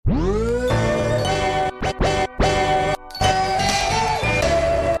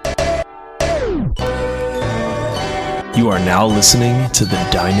are now listening to the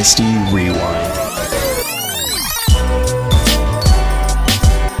Dynasty Rewind.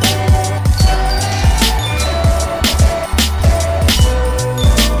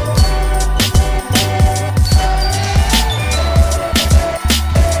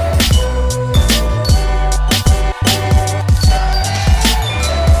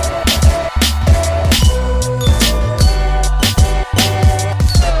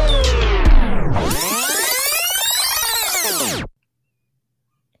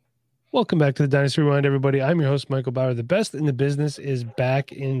 Welcome back to the Dynasty Rewind, everybody. I'm your host, Michael Bauer. The best in the business is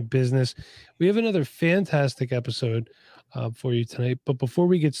back in business. We have another fantastic episode for you tonight. But before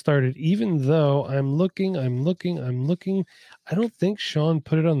we get started, even though I'm looking, I don't think Sean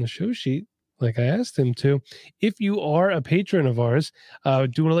put it on the show sheet like I asked him to. If you are a patron of ours, do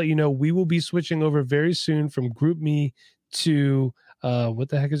want to let you know we will be switching over very soon from GroupMe to what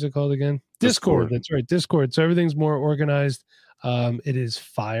the heck is it called again? Discord. That's right, Discord. So everything's more organized. It is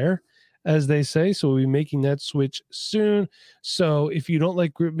fire, as they say. So we'll be making that switch soon. So if you don't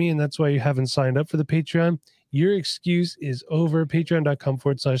like GroupMe and that's why you haven't signed up for the Patreon, your excuse is over.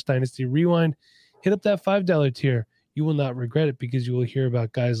 Patreon.com/Dynasty Rewind. Hit up that $5 tier. You will not regret it because you will hear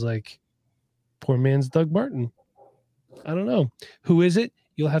about guys like poor man's Doug Martin. I don't know. Who is it?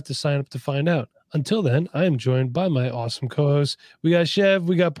 You'll have to sign up to find out. Until then, I am joined by my awesome co-hosts. We got Chev,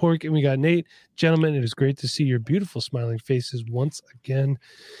 we got Pork, and we got Nate. Gentlemen, it is great to see your beautiful smiling faces once again.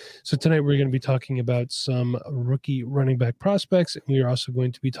 So tonight we're going to be talking about some rookie running back prospects, and we are also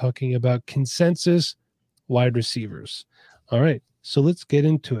going to be talking about consensus wide receivers. All right, so let's get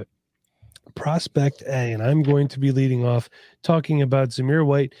into it. Prospect A, and I'm going to be leading off talking about Zamir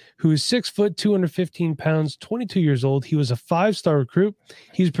White, who is 6 foot, 215 pounds, 22 years old. He was a 5-star recruit.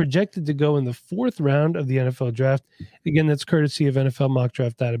 He's projected to go in the 4th round of the NFL draft. Again, that's courtesy of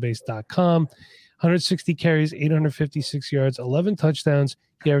NFLmockdraftdatabase.com. 160 carries, 856 yards, 11 touchdowns.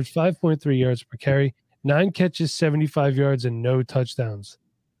 He averaged 5.3 yards per carry, 9 catches, 75 yards, and no touchdowns.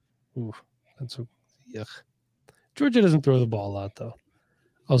 Ooh, that's a yuck. Georgia doesn't throw the ball a lot, though.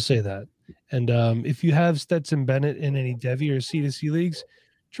 I'll say that. And if you have Stetson Bennett in any Devy or C2C leagues,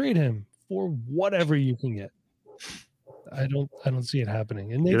 trade him for whatever you can get. I don't see it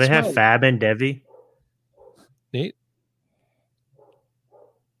happening. And do they have Fab and Devy? Nate,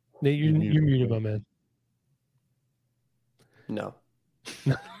 you're muted, my man. No.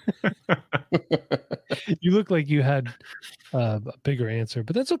 You look like you had a bigger answer,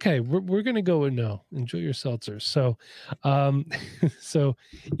 but that's okay. We're gonna go with no. Enjoy your seltzers. So,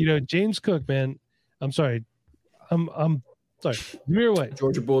 James Cook, man. I'm sorry. I'm sorry. Zamir White.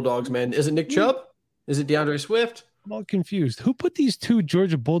 Georgia Bulldogs, man. Is it Nick Chubb? Is it DeAndre Swift? I'm all confused. Who put these two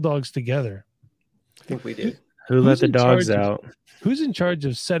Georgia Bulldogs together? I think we did. Who let the dogs out? Who's in charge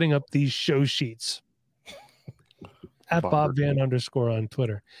of setting up these show sheets? At Bob Van _ on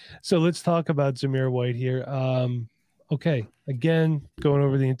Twitter. So let's talk about Zamir White here. Okay, again, going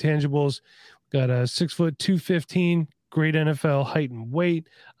over the intangibles. Got a 6 foot, 215, great NFL height and weight.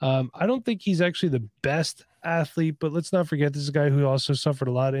 I don't think he's actually the best athlete, but let's not forget this is a guy who also suffered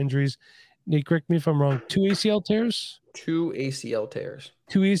a lot of injuries. Nate, correct me if I'm wrong. 2 ACL tears? 2 ACL tears.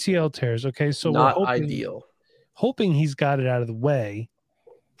 2 ACL tears. Okay, so not ideal. Hoping he's got it out of the way.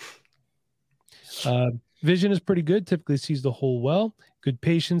 Vision is pretty good. Typically sees the hole well. Good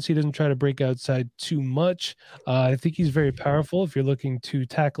patience. He doesn't try to break outside too much. I think he's very powerful. If you're looking to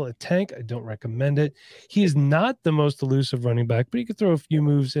tackle a tank, I don't recommend it. He is not the most elusive running back, but he could throw a few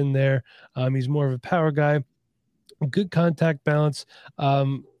moves in there. He's more of a power guy. Good contact balance.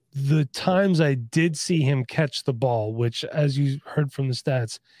 The times I did see him catch the ball, which, as you heard from the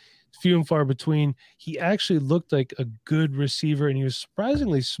stats, few and far between, he actually looked like a good receiver, and he was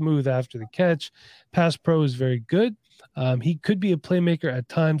surprisingly smooth after the catch. Pass pro is very good. He could be a playmaker at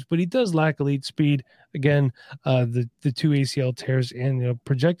times, but he does lack elite speed. Again, the 2 ACL tears and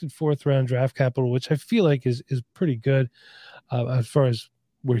projected 4th round draft capital, which I feel like is pretty good as far as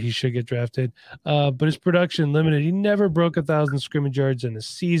where he should get drafted. But his production limited. He never broke 1,000 scrimmage yards in a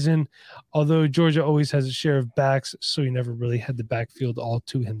season, although Georgia always has a share of backs, so he never really had the backfield all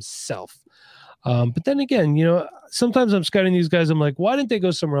to himself. But then again, sometimes I'm scouting these guys. I'm like, why didn't they go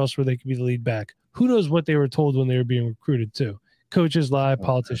somewhere else where they could be the lead back? Who knows what they were told when they were being recruited to? Coaches lie,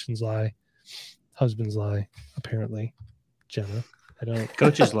 politicians lie, husbands lie, apparently. Jenna, I don't.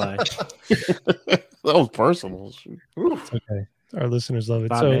 Coaches lie. That was personal. It's okay. Our listeners love it.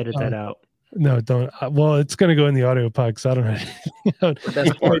 Bob, so edit that out. No, don't. Well, it's going to go in the audio pod because I don't know.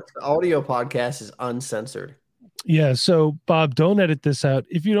 That's part. The audio podcast is uncensored. Yeah. So, Bob, don't edit this out.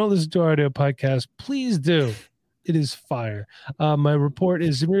 If you don't listen to our audio podcast, please do. It is fire. My report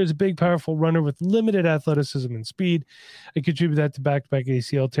is Zamir is a big, powerful runner with limited athleticism and speed. I contribute that to back-to-back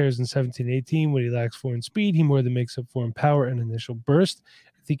ACL tears in 17-18. When he lacks foreign speed, he more than makes up for in power and initial burst.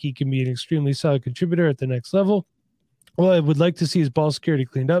 I think he can be an extremely solid contributor at the next level. Well, I would like to see his ball security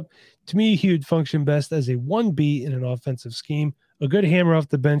cleaned up. To me, he would function best as a 1B in an offensive scheme, a good hammer off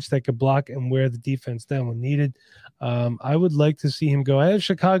the bench that could block and wear the defense down when needed. I would like to see him go. I have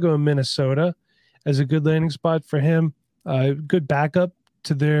Chicago and Minnesota as a good landing spot for him. Good backup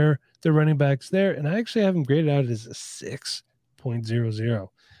to their running backs there. And I actually have him graded out as a 6.00.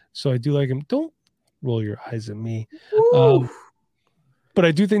 So I do like him. Don't roll your eyes at me. But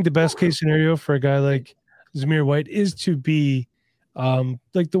I do think the best case scenario for a guy like Zamir White is to be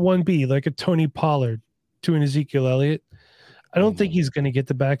like the 1B, like a Tony Pollard to an Ezekiel Elliott. I don't think he's going to get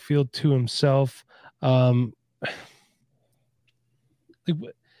the backfield to himself. I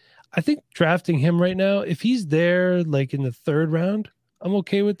think drafting him right now, if he's there like in the 3rd round, I'm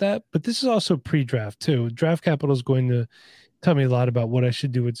okay with that. But this is also pre-draft too. Draft capital is going to tell me a lot about what I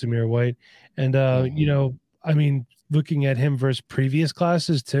should do with Zamir White. And, looking at him versus previous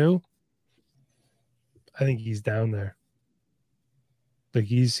classes too, I think he's down there. Like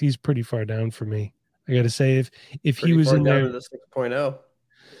he's pretty far down for me. I got to say, if he was in there, the 6.0.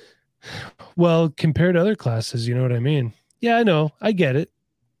 Well, compared to other classes, you know what I mean? Yeah, I know, I get it,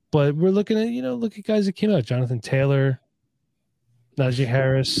 but we're looking at look at guys that came out: Jonathan Taylor, Najee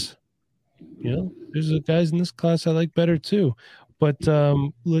Harris. There's guys in this class I like better too. But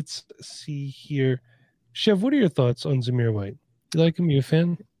let's see here, Chev. What are your thoughts on Zamir White? You like him? You a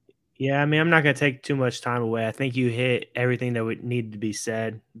fan? Yeah, I mean, I'm not going to take too much time away. I think you hit everything that would need to be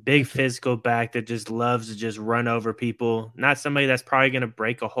said. Big physical back that just loves to just run over people. Not somebody that's probably going to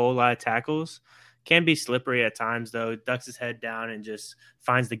break a whole lot of tackles. Can be slippery at times, though. Ducks his head down and just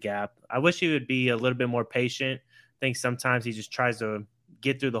finds the gap. I wish he would be a little bit more patient. I think sometimes he just tries to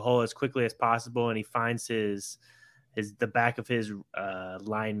get through the hole as quickly as possible, and he finds the back of his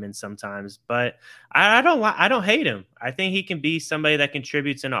lineman sometimes. But I don't hate him. I think he can be somebody that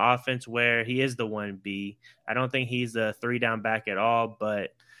contributes in an offense where he is the 1B. I don't think he's a 3-down back at all,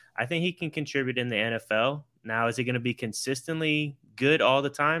 but I think he can contribute in the NFL. Now, is he going to be consistently good all the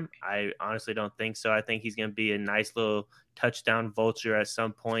time? I honestly don't think so. I think he's going to be a nice little touchdown vulture at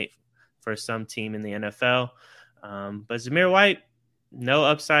some point for some team in the NFL. But Zamir White, no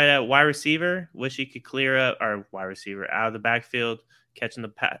upside at wide receiver. Wish he could clear up our wide receiver out of the backfield, catching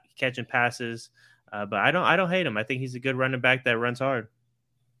passes. But I don't hate him. I think he's a good running back that runs hard.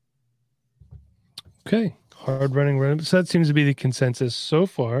 Okay, hard running. So that seems to be the consensus so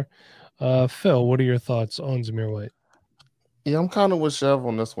far. Phil, what are your thoughts on Zamir White? Yeah, I'm kind of with Chev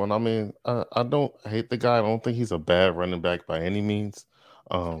on this one. I mean, I don't hate the guy. I don't think he's a bad running back by any means.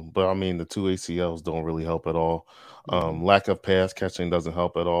 But I mean, the 2 ACLs don't really help at all. Lack of pass catching doesn't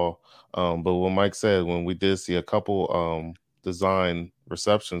help at all. But what Mike said, when we did see a couple design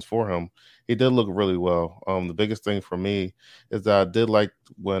receptions for him, he did look really well. The biggest thing for me is that I did like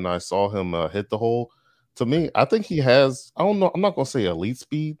when I saw him hit the hole. To me, I think he has, I don't know, I'm not going to say elite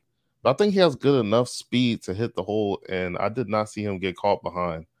speed, but I think he has good enough speed to hit the hole, and I did not see him get caught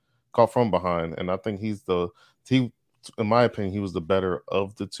from behind. And I think in my opinion, he was the better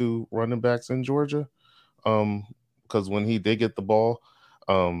of the 2 running backs in Georgia. Because when he did get the ball,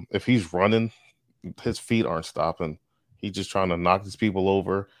 if he's running, his feet aren't stopping. He's just trying to knock these people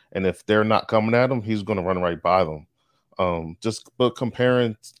over. And if they're not coming at him, he's going to run right by them. But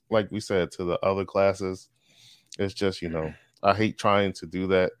comparing, like we said, to the other classes, it's just, I hate trying to do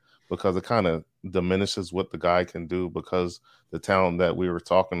that because it kind of diminishes what the guy can do, because the talent that we were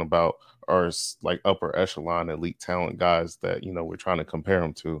talking about are like upper echelon elite talent guys that, we're trying to compare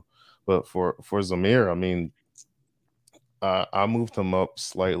him to. But for Zamir, I mean, I moved him up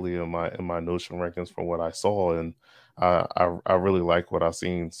slightly in my Notion rankings from what I saw, and I really like what I've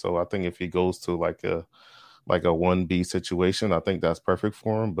seen. So I think if he goes to like a 1B situation, I think that's perfect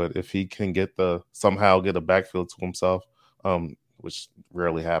for him. But if he can somehow get a backfield to himself, which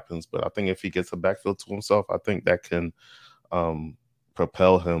rarely happens, but I think if he gets a backfield to himself, I think that can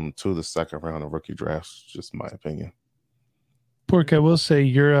propel him to the 2nd round of rookie drafts. Just my opinion. Pork, I will say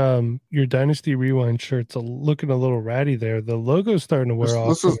your Dynasty Rewind shirt's looking a little ratty there. The logo's starting to wear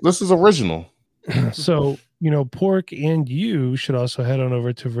off. This is original. So, Pork and you should also head on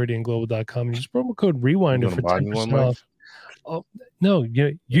over to ViridianGlobal.com and use promo code Rewinder for 10% off. Oh no,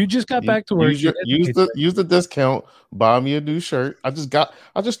 you just got back to work. Use the discount. Buy me a new shirt. I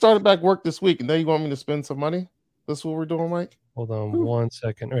just started back work this week, and now you want me to spend some money? That's what we're doing, Mike. Hold on 1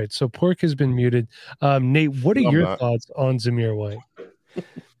 second. All right, so Pork has been muted. Nate, what are your thoughts on Zamir White?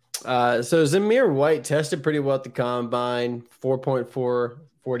 So Zamir White tested pretty well at the combine, 4.4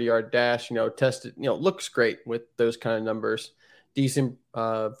 40-yard dash, tested, looks great with those kind of numbers. Decent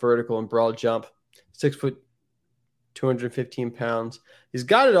vertical and broad jump, 6 foot, 215 pounds. He's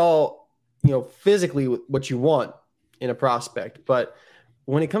got it all, physically what you want in a prospect. But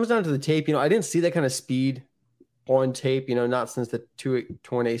when it comes down to the tape, I didn't see that kind of speed on tape, not since the 2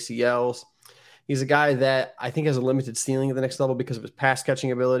 torn ACLs. He's a guy that I think has a limited ceiling at the next level because of his pass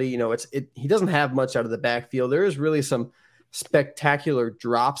catching ability. He doesn't have much out of the backfield. There is really some spectacular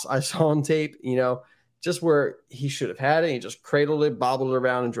drops I saw on tape, just where he should have had it. He just cradled it, bobbled it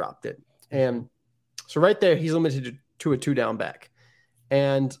around, and dropped it. And so right there, he's limited to a 2-down back.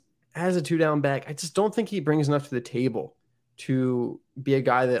 And as a 2-down back, I just don't think he brings enough to the table to be a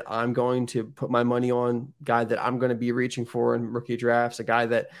guy that I'm going to put my money on, guy that I'm going to be reaching for in rookie drafts, a guy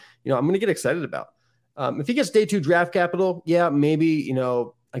that, I'm going to get excited about. If he gets day 2 draft capital, yeah, maybe,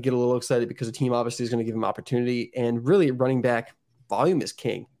 I get a little excited because the team obviously is going to give him opportunity, and really running back volume is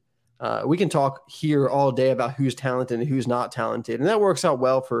king. We can talk here all day about who's talented and who's not talented, and that works out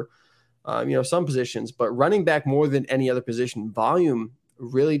well for, some positions, but running back more than any other position, volume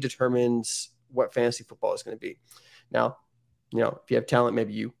really determines what fantasy football is going to be. Now, if you have talent,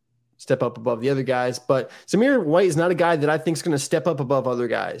 maybe you step up above the other guys. But Zamir White is not a guy that I think is going to step up above other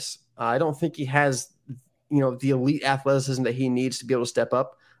guys. I don't think he has, the elite athleticism that he needs to be able to step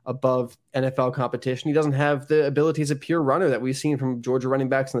up above NFL competition. He doesn't have the ability as a pure runner that we've seen from Georgia running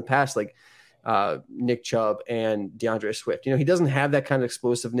backs in the past, like Nick Chubb and DeAndre Swift. He doesn't have that kind of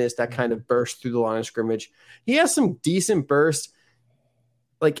explosiveness, that kind of burst through the line of scrimmage. He has some decent bursts,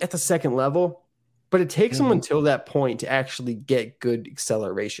 like at the second level, but it takes him until that point to actually get good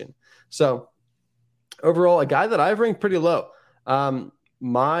acceleration. So overall, a guy that I've ranked pretty low.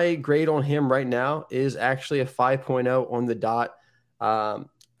 My grade on him right now is actually a 5.0 on the dot.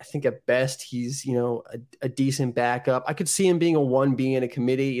 I think at best he's, a decent backup. I could see him being a 1B in a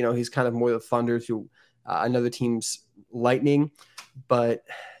committee. He's kind of more the thunder to another team's lightning, but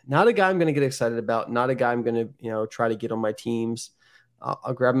not a guy I'm going to get excited about. Not a guy I'm going to, try to get on my teams.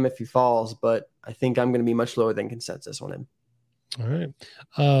 I'll grab him if he falls, but I think I'm going to be much lower than consensus on him. All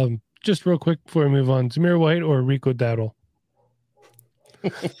right. Just real quick before we move on, Zamir White or Rico Dowdle?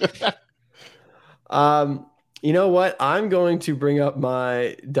 You know what? I'm going to bring up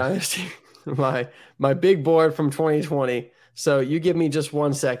my dynasty, my big board from 2020. So you give me just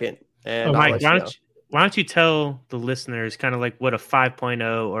 1 second. And Mike, why don't you tell the listeners kind of like what a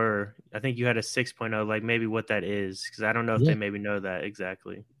 5.0, or I think you had a 6.0, like maybe what that is, because I don't know if they maybe know that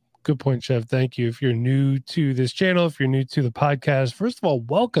exactly. Good point, Chef. Thank you. If you're new to this channel, if you're new to the podcast, first of all,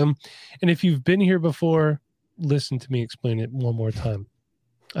 welcome. And if you've been here before, listen to me explain it one more time.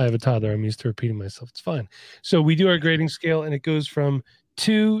 I have a toddler. I'm used to repeating myself. It's fine. So we do our grading scale, and it goes from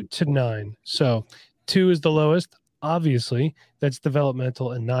 2 to 9. So 2 is the lowest. Obviously, that's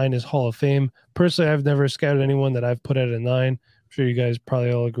developmental, and 9 is Hall of Fame. Personally, I've never scouted anyone that I've put at a 9. I'm sure you guys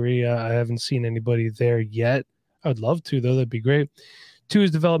probably all agree. I haven't seen anybody there yet. I would love to, though. That'd be great. 2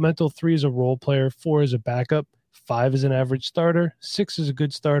 is developmental. 3 is a role player. 4 is a backup. 5 is an average starter. 6 is a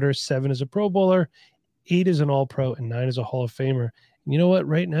good starter. 7 is a Pro Bowler. 8 is an All-Pro, and 9 is a Hall of Famer. And you know what?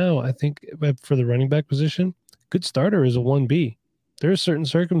 Right now, I think for the running back position, good starter is a 1B. There are certain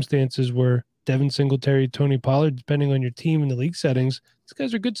circumstances where Devin Singletary, Tony Pollard, depending on your team and the league settings, these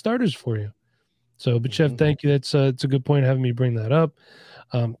guys are good starters for you. So, but Chef, thank you. It's a good point having me bring that up.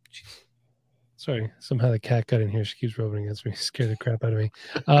 Sorry, somehow the cat got in here. She keeps rubbing against me. Scared the crap out of me.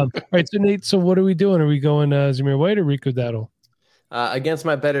 All right, so Nate, so what are we doing? Are we going Zamir White or Rico Dowdle? Against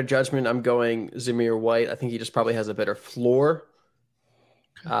my better judgment, I'm going Zamir White. I think he just probably has a better floor.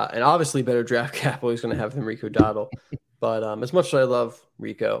 And obviously better draft capital. He's going to have than Rico Dowdle. But as much as I love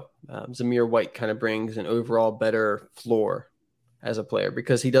Rico, Zamir White kind of brings an overall better floor as a player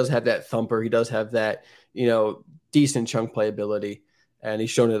because he does have that thumper. He does have that, decent chunk playability, and he's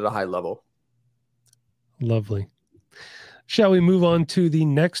shown it at a high level. Lovely. Shall we move on to the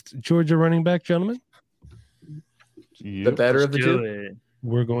next Georgia running back, gentlemen? Yep. The better of the two?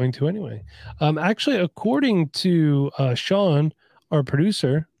 We're going to anyway. Actually, according to Sean, our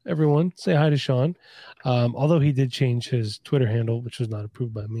producer, everyone, say hi to Sean. Although he did change his Twitter handle, which was not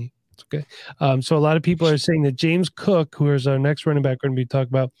approved by me. It's okay. So a lot of people are saying that James Cook, who is our next running back we're going to be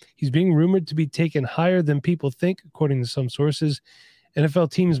talking about, he's being rumored to be taken higher than people think, according to some sources.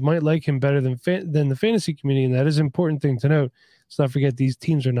 NFL teams might like him better than the fantasy community, and that is an important thing to note. Let's not forget these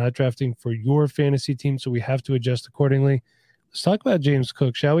teams are not drafting for your fantasy team, so we have to adjust accordingly. Let's talk about James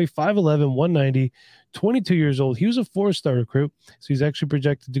Cook, shall we? 5'11", 190, 22 years old. He was a 4-star recruit, so he's actually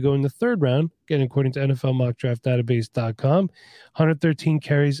projected to go in the 3rd round, again, according to NFLmockdraftdatabase.com. 113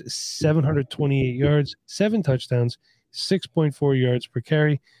 carries, 728 yards, 7 touchdowns, 6.4 yards per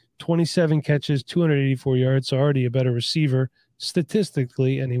carry, 27 catches, 284 yards, so already a better receiver,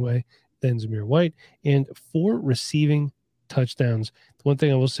 statistically anyway, than Zamir White, and 4 receiving touchdowns. The one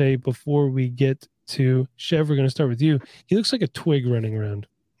thing I will say before we get to Chev, we're going to start with you. He looks like a twig running around.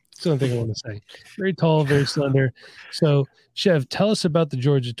 That's the only thing I want to say. Very tall, very slender. So, Chev, tell us about the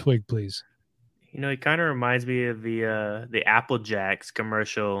Georgia twig, please. He kind of reminds me of the Apple Jacks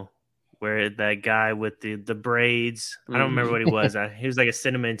commercial where that guy with the braids, I don't remember what he was. He was like a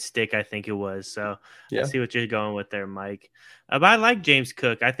cinnamon stick, I think it was. So I see what you're going with there, Mike. But I like James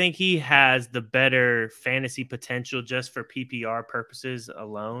Cook. I think he has the better fantasy potential just for PPR purposes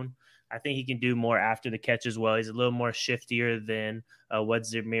alone. I think he can do more after the catch as well. He's a little more shiftier than what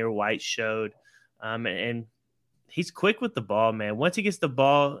Zamir White showed. And he's quick with the ball, man. Once he gets the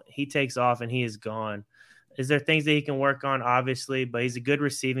ball, he takes off and he is gone. Is there things that he can work on? Obviously, but he's a good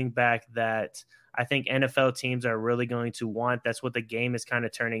receiving back that I think NFL teams are really going to want. That's what the game is kind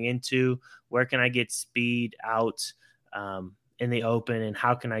of turning into. Where can I get speed out in the open, and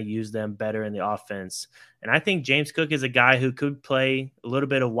how can I use them better in the offense? And I think James Cook is a guy who could play a little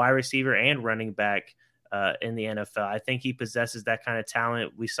bit of wide receiver and running back in the NFL. I think he possesses that kind of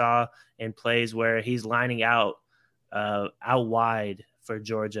talent. We saw in plays where he's lining out wide for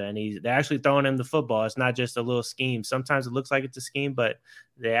Georgia, and they're actually throwing him the football. It's not just a little scheme. Sometimes it looks like it's a scheme, but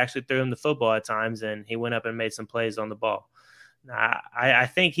they actually threw him the football at times, and he went up and made some plays on the ball. I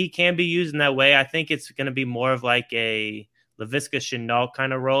think he can be used in that way. I think it's going to be more of like a Laviska Shenault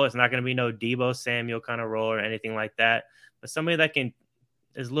kind of role. It's not going to be no Deebo Samuel kind of role or anything like that, but somebody that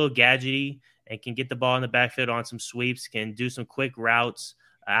is a little gadgety and can get the ball in the backfield on some sweeps, can do some quick routes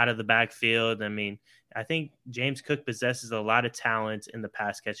out of the backfield. I mean, I think James Cook possesses a lot of talent in the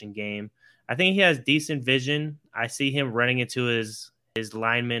pass catching game. I think he has decent vision. I see him running into his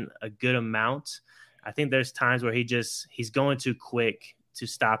lineman a good amount. I think there's times where he's going too quick to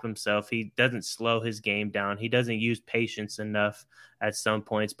stop himself. He doesn't slow his game down. He doesn't use patience enough at some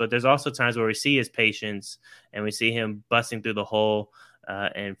points, but there's also times where we see his patience and we see him busting through the hole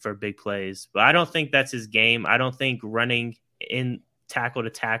and for big plays. But I don't think that's his game. I don't think running in tackle to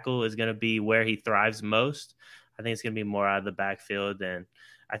tackle is going to be where he thrives most. I think it's going to be more out of the backfield, and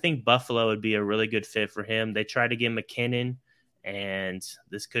I think Buffalo would be a really good fit for him. They tried to get McKinnon, and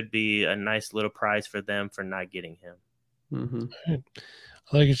this could be a nice little prize for them for not getting him. Mm-hmm. Right.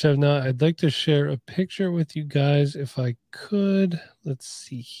 I like it, Chef. Now, I'd like to share a picture with you guys if I could. Let's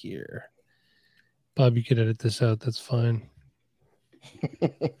see here. Bob, you could edit this out. That's fine. All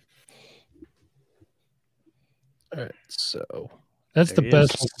right, so that's the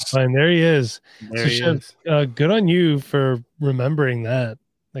best one to find. There he is. There he is. Good on you for remembering that.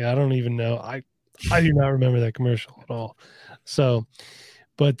 Like, I don't even know. I do not remember that commercial at all. So,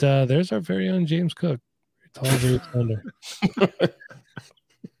 but there's our very own James Cook. Tall, very slender.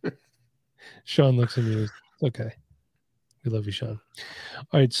 Sean looks amused. Okay. We love you, Sean.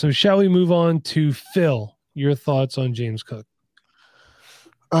 All right. So shall we move on to Phil? Your thoughts on James Cook?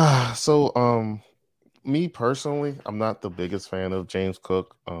 Me personally, I'm not the biggest fan of James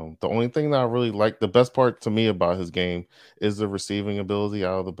Cook. The only thing that I really like, the best part to me about his game is the receiving ability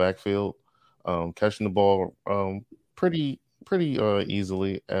out of the backfield, catching the ball pretty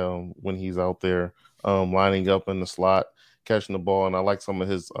easily when he's out there, lining up in the slot, catching the ball. And I like some of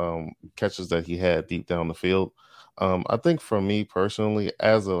his catches that he had deep down the field. I think for me personally,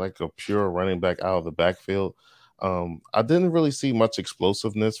 as a pure running back out of the backfield, I didn't really see much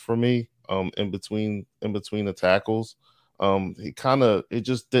explosiveness for me in between the tackles. It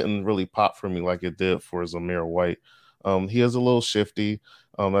just didn't really pop for me like it did for Zamir White. He is a little shifty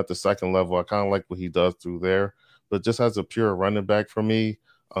at the second level. I kind of like what he does through there, but just as a pure running back for me,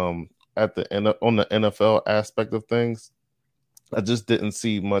 on the NFL aspect of things, I just didn't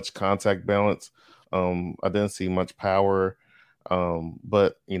see much contact balance. I didn't see much power.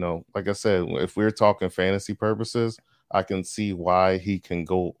 But like I said, if we're talking fantasy purposes, I can see why he can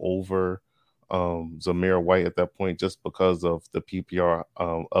go over Zamir White at that point, just because of the PPR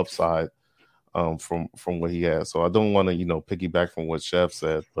upside from what he has. So I don't want to piggyback from what Chef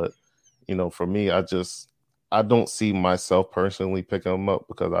said, but for me, I don't see myself personally picking him up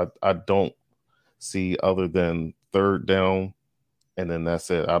because I don't see, other than third down, and then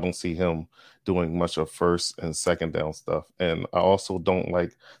that's it. I don't see him doing much of first and second down stuff. And I also don't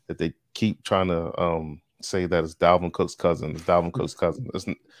like that they keep trying to say that it's Dalvin Cook's cousin.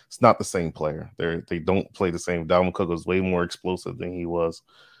 It's not the same player. They don't play the same. Dalvin Cook was way more explosive than he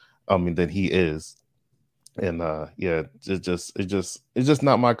is. And yeah, it's just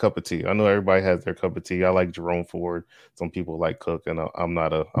not my cup of tea. I know everybody has their cup of tea. I like Jerome Ford. Some people like Cook, and I'm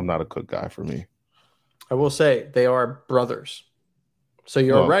not a Cook guy for me. I will say they are brothers. So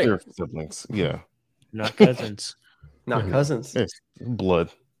you're Well, right. they're siblings. Yeah. Not cousins. Not cousins. It's blood.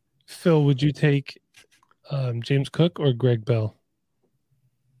 Phil, would you take James Cook or Greg Bell?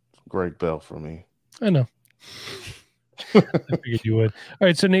 Greg Bell for me. I know. I figured you would. All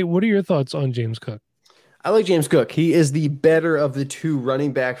right, so Nate, what are your thoughts on James Cook? I like James Cook. He is the better of the two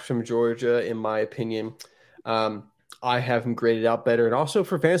running backs from Georgia, in my opinion. I have him graded out better. And also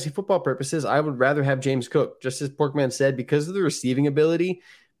for fantasy football purposes, I would rather have James Cook. Just as Porkman said, because of the receiving ability,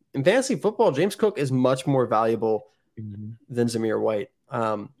 in fantasy football, James Cook is much more valuable than Zamir White.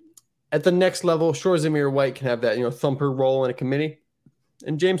 At the next level, sure, Zamir White can have that, thumper role in a committee.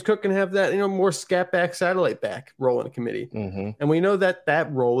 And James Cook can have that, more scat back, satellite back role in a committee. Mm-hmm. And we know that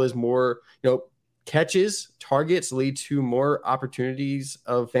role is more, catches, targets lead to more opportunities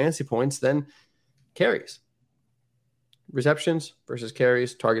of fantasy points than carries. Receptions versus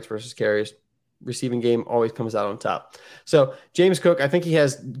carries, targets versus carries. Receiving game always comes out on top. So James Cook, I think he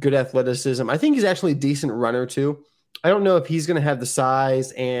has good athleticism. I think he's actually a decent runner too. I don't know if he's going to have the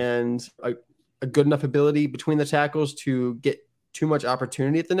size and a good enough ability between the tackles to get too much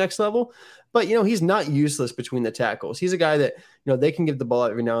opportunity at the next level, but he's not useless between the tackles. He's a guy that they can give the ball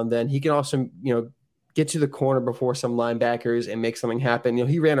out every now and then. He can also get to the corner before some linebackers and make something happen.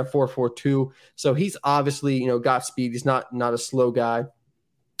 He ran a 4.42, so he's obviously got speed. He's not a slow guy.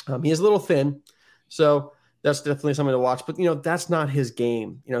 He is a little thin, so that's definitely something to watch. But that's not his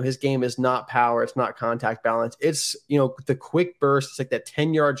game. His game is not power. It's not contact balance. It's the quick burst. It's like that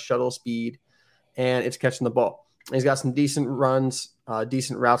 10-yard shuttle speed, and it's catching the ball. And he's got some decent runs,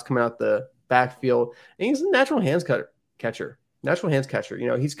 decent routes coming out the backfield, and he's a natural hands catcher.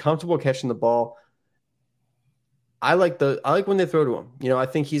 He's comfortable catching the ball. I like when they throw to him. I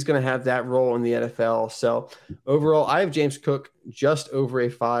think he's going to have that role in the NFL. So overall, I have James Cook just over a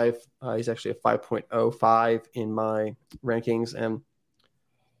 5. He's actually a 5.05 in my rankings, and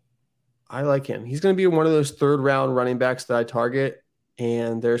I like him. He's going to be one of those third-round running backs that I target,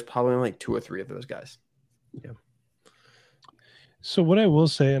 and there's probably only like 2 or 3 of those guys. Yeah. So what I will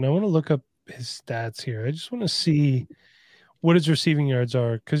say, and I want to look up his stats here. I just want to see what his receiving yards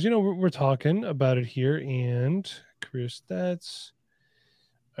are, because we're talking about it here, and career stats.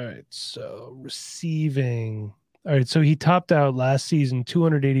 All right, so receiving. All right, so he topped out last season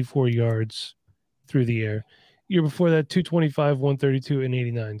 284 yards through the air. Year before that, 225, 132, and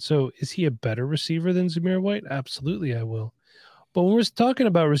 89. So is he a better receiver than Zamir White? Absolutely, I will. But when we're talking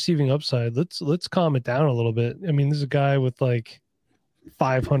about receiving upside, let's calm it down a little bit. I mean, this is a guy with like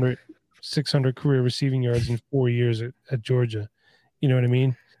 500, 600 career receiving yards in 4 years at Georgia. You know what I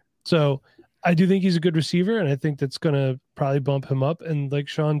mean? So I do think he's a good receiver, and I think that's going to probably bump him up. And like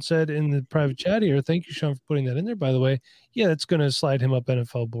Sean said in the private chat here, thank you, Sean, for putting that in there, by the way. Yeah, that's going to slide him up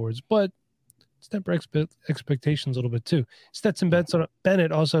NFL boards, but temper expectations a little bit too. Stetson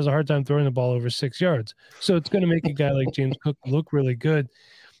Bennett also has a hard time throwing the ball over 6 yards. So it's going to make a guy like James Cook look really good.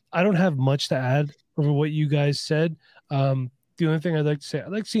 I don't have much to add over what you guys said. The only thing I'd like to say,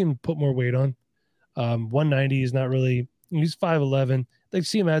 I'd like to see him put more weight on. 190 is not really, he's 5'11". I'd like to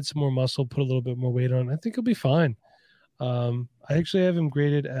see him add some more muscle, put a little bit more weight on. I think he'll be fine. I actually have him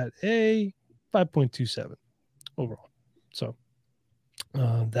graded at a 5.27 overall. So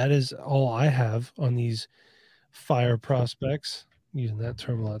that is all I have on these fire prospects. Using that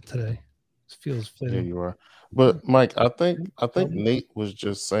term a lot today. It feels fitting. Yeah, you are. But Mike, I think Nate was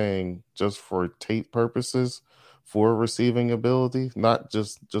just saying, just for tape purposes, for receiving ability, not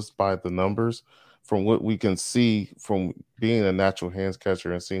just by the numbers. From what we can see from being a natural hands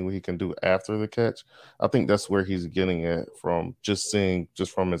catcher and seeing what he can do after the catch, I think that's where he's getting at, from just seeing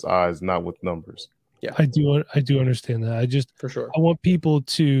just from his eyes, not with numbers. Yeah, I do understand that. I just, for sure, I want people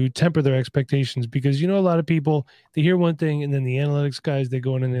to temper their expectations, because a lot of people, they hear one thing and then the analytics guys, they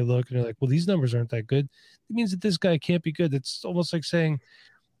go in and they look and they're like, well, these numbers aren't that good. It means that this guy can't be good. It's almost like saying,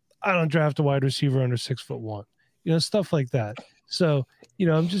 I don't draft a wide receiver under 6'1", stuff like that. So,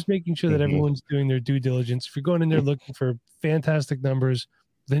 I'm just making sure that everyone's doing their due diligence. If you're going in there looking for fantastic numbers,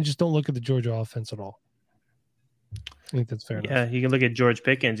 then just don't look at the Georgia offense at all. I think that's fair enough. Yeah, you can look at George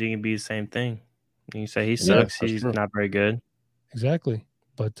Pickens. You can be the same thing. You say he sucks. He's not very good. Exactly.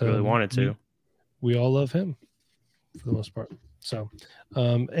 But really wanted to. We all love him for the most part. So,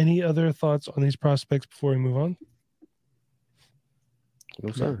 any other thoughts on these prospects before we move on?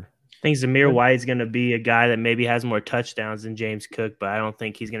 No, sir. I think Zamir White's going to be a guy that maybe has more touchdowns than James Cook, but I don't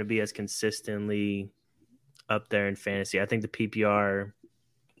think he's going to be as consistently up there in fantasy. I think the PPR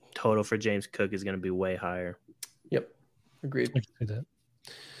total for James Cook is going to be way higher. Yep. Agreed. I can see that.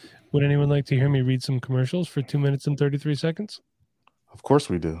 Would anyone like to hear me read some commercials for 2 minutes and 33 seconds? Of course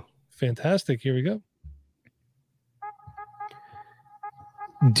we do. Fantastic. Here we go.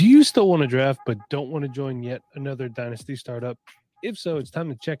 Do you still want to draft but don't want to join yet another dynasty startup? If so, it's time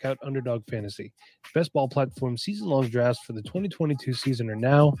to check out Underdog Fantasy. Best ball platform season-long drafts for the 2022 season are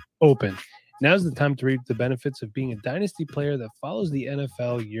now open. Now's the time to reap the benefits of being a dynasty player that follows the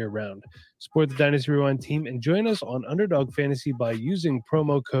NFL year-round. Support the Dynasty Rewind team and join us on Underdog Fantasy by using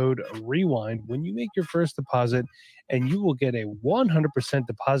promo code REWIND when you make your first deposit, and you will get a 100%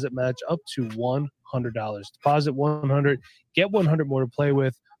 deposit match up to $100. Deposit $100, get $100 more to play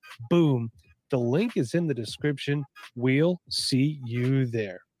with. Boom. The link is in the description. We'll see you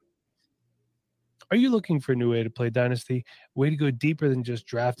there. Are you looking for a new way to play Dynasty? A way to go deeper than just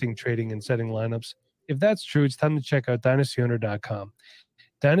drafting, trading, and setting lineups? If that's true, it's time to check out DynastyOwner.com.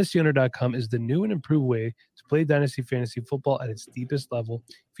 DynastyOwner.com is the new and improved way to play Dynasty Fantasy Football at its deepest level,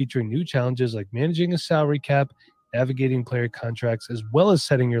 featuring new challenges like managing a salary cap, navigating player contracts, as well as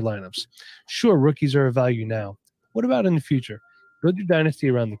setting your lineups. Sure, rookies are a value now. What about in the future? Build your dynasty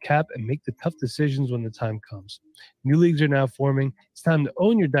around the cap and make the tough decisions when the time comes. New leagues are now forming. It's time to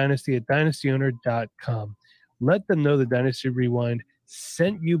own your dynasty at DynastyOwner.com. Let them know the Dynasty Rewind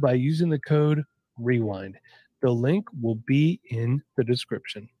sent you by using the code REWIND. The link will be in the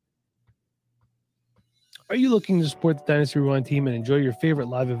description. Are you looking to support the Dynasty Rewind team and enjoy your favorite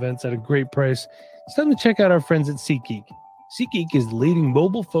live events at a great price? It's time to check out our friends at SeatGeek. SeatGeek is the leading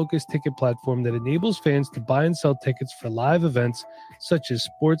mobile-focused ticket platform that enables fans to buy and sell tickets for live events such as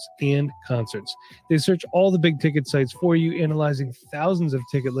sports and concerts. They search all the big ticket sites for you, analyzing thousands of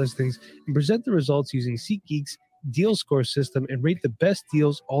ticket listings, and present the results using SeatGeek's deal score system and rate the best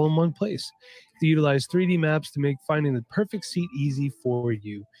deals all in one place. They utilize 3D maps to make finding the perfect seat easy for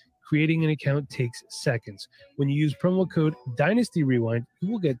you. Creating an account takes seconds. When you use promo code Dynasty Rewind,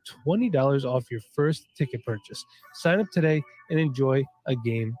 you will get $20 off your first ticket purchase. Sign up today and enjoy a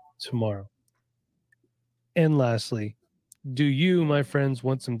game tomorrow. And lastly, do you, my friends,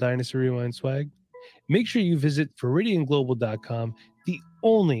 want some Dynasty Rewind swag? Make sure you visit ViridianGlobal.com, the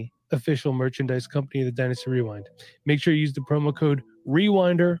only official merchandise company of the Dynasty Rewind. Make sure you use the promo code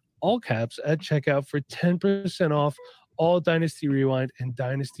REWINDER, all caps, at checkout for 10% off all Dynasty Rewind and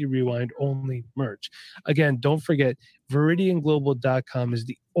Dynasty Rewind only merch. Again, don't forget, ViridianGlobal.com is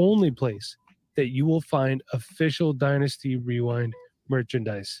the only place that you will find official Dynasty Rewind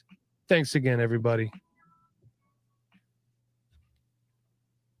merchandise. Thanks again, everybody.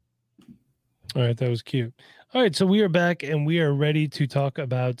 All right, that was cute. All right, so we are back and we are ready to talk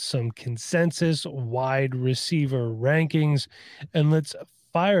about some consensus wide receiver rankings. And let's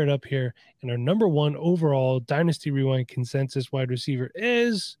fire it up here. And our number one overall Dynasty Rewind consensus wide receiver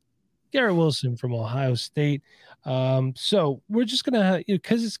is Garrett Wilson from Ohio State. So we're just going to have,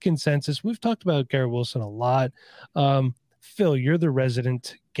 because it's consensus, we've talked about Garrett Wilson a lot. Phil, you're the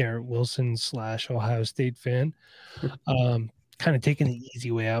resident Garrett Wilson / Ohio State fan. Kind of taking the easy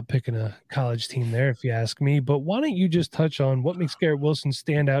way out, picking a college team there, if you ask me. But why don't you just touch on what makes Garrett Wilson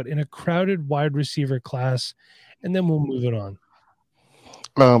stand out in a crowded wide receiver class, and then we'll move it on.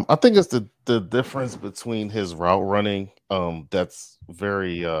 I think it's the difference between his route running. That's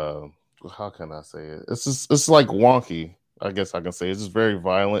very how can I say it? It's like wonky. I guess I can say it's just very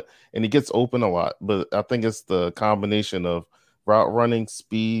violent, and he gets open a lot. But I think it's the combination of route running,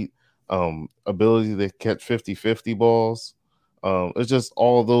 speed, ability to catch 50-50 balls. It's just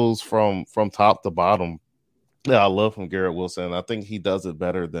all those from top to bottom. Yeah, I love from Garrett Wilson. I think he does it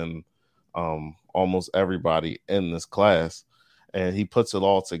better than almost everybody in this class. And he puts it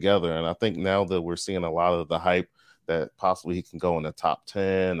all together. And I think now that we're seeing a lot of the hype that possibly he can go in the top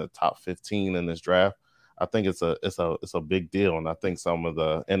 10, the top 15 in this draft, I think it's a big deal. And I think some of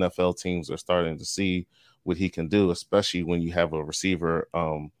the NFL teams are starting to see what he can do, especially when you have a receiver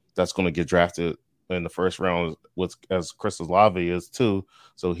that's going to get drafted in the first round, as Chris Olave is too.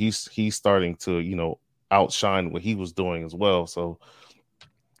 So he's starting to, outshine what he was doing as well. So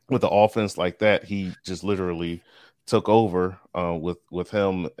with the offense like that, he just literally took over with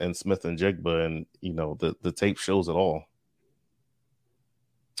him and Smith and Jigba, and the tape shows it all.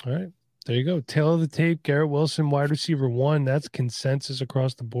 All right, there you go. Tail of the tape, Garrett Wilson, wide receiver 1. That's consensus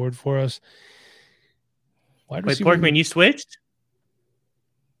across the board for us. Wait, Porkman, you switched?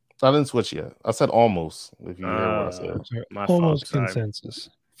 I didn't switch yet. I said almost. If you hear what I said, almost consensus.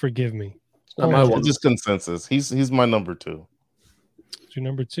 Forgive me. It's just consensus. He's my number 2. It's your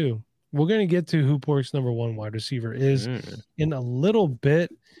number 2. We're going to get to who Pork's number 1 wide receiver is in a little bit.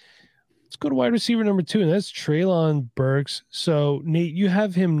 Let's go to wide receiver number 2, and that's Treylon Burks. So, Nate, you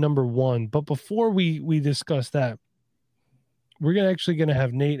have him number 1. But before we discuss that, we're actually going to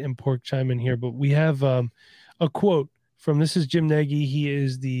have Nate and Pork chime in here. But we have a quote from, this is Jim Nagy. He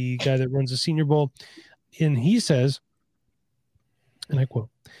is the guy that runs the Senior Bowl. And he says, and I quote,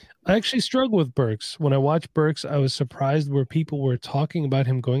 "I actually struggle with Burks. When I watched Burks, I was surprised where people were talking about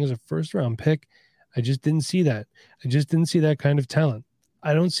him going as a first-round pick. I just didn't see that. I just didn't see that kind of talent.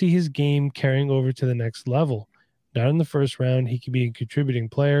 I don't see his game carrying over to the next level. Not in the first round. He could be a contributing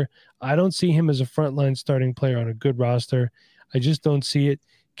player. I don't see him as a frontline starting player on a good roster. I just don't see it.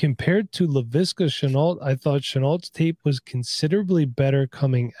 Compared to Laviska Shenault, I thought Chenault's tape was considerably better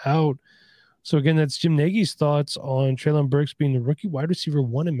coming out." So again, that's Jim Nagy's thoughts on Treylon Burks being the rookie wide receiver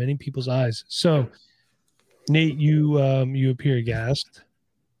 1 in many people's eyes. So, Nate, you appear aghast.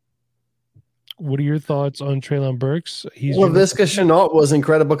 What are your thoughts on Treylon Burks? Laviska Shenault was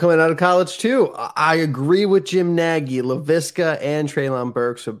incredible coming out of college too. I agree with Jim Nagy. Laviska and Treylon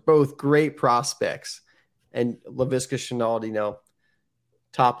Burks are both great prospects, and Laviska Shenault,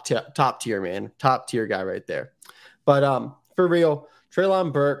 top tier, man, top tier guy right there. But for real,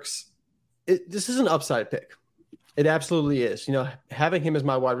 Treylon Burks, this is an upside pick. It absolutely is. Having him as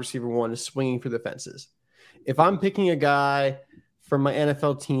my wide receiver 1 is swinging for the fences. If I'm picking a guy from my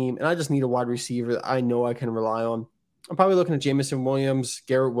NFL team and I just need a wide receiver that I know I can rely on, I'm probably looking at Jameson Williams,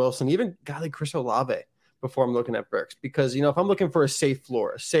 Garrett Wilson, even a guy like Chris Olave before I'm looking at Burks. Because, if I'm looking for a safe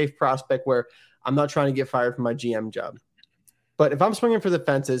floor, a safe prospect where I'm not trying to get fired from my GM job. But if I'm swinging for the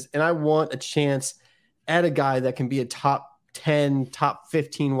fences and I want a chance at a guy that can be a top 10, top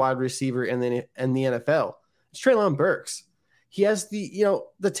 15 wide receiver in the NFL, it's Treylon Burks. He has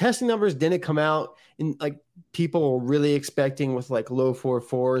the testing numbers didn't come out in people were really expecting with low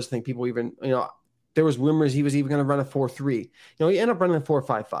 4.4s. I think people even, there was rumors he was even going to run a 4.3. He ended up running a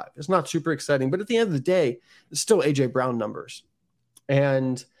 4.55. It's not super exciting, but at the end of the day, it's still AJ Brown numbers.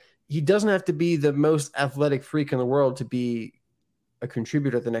 And he doesn't have to be the most athletic freak in the world to be a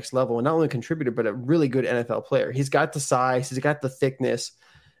contributor at the next level. And not only a contributor, but a really good NFL player. He's got the size, he's got the thickness,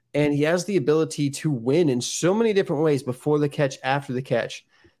 and he has the ability to win in so many different ways before the catch, after the catch,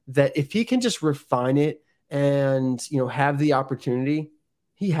 that if he can just refine it and, have the opportunity,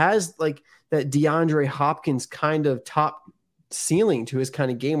 he has that DeAndre Hopkins kind of top ceiling to his kind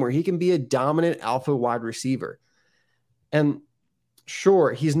of game where he can be a dominant alpha wide receiver. And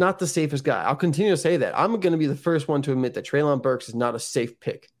sure, he's not the safest guy. I'll continue to say that. I'm going to be the first one to admit that Treylon Burks is not a safe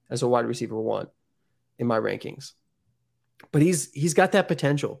pick as a wide receiver 1 in my rankings. But he's got that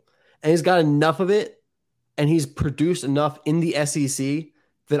potential, and he's got enough of it, and he's produced enough in the SEC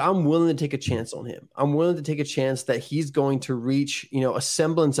that I'm willing to take a chance on him. I'm willing to take a chance that he's going to reach, a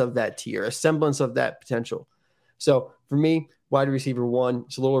semblance of that tier, a semblance of that potential. So for me, wide receiver 1,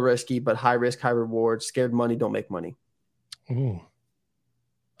 it's a little risky, but high risk, high reward. Scared money don't make money. Ooh,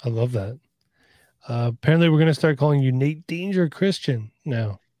 I love that. Apparently, we're going to start calling you Nate Danger Christian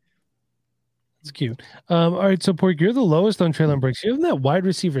now. It's cute. All right, so Pork, you're the lowest on Treylon Burks. You have that wide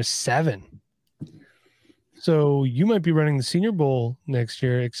receiver 7. So you might be running the Senior Bowl next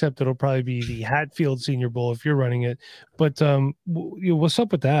year, except it'll probably be the Hatfield Senior Bowl if you're running it. But what's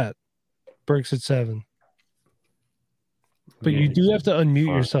up with that? Burks at 7. But you do have to unmute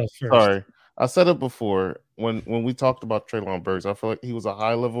yourself first. Sorry. I said it before when we talked about Treylon Burks. I feel like he was a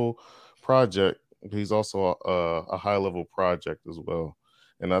high-level project. He's also a high-level project as well.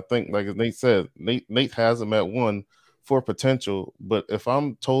 And I think, like Nate said, Nate has him at 1 for potential. But if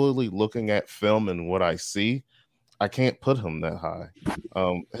I'm totally looking at film and what I see, I can't put him that high.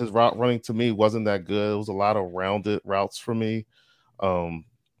 His route running to me wasn't that good. It was a lot of rounded routes for me.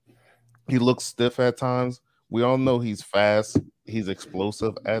 He looks stiff at times. We all know he's fast. He's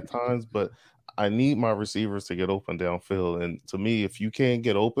explosive at times, but I need my receivers to get open downfield. And to me, if you can't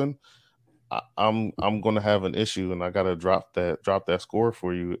get open, I'm going to have an issue, and I got to drop that score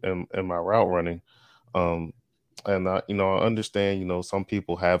for you in my route running. And I understand, some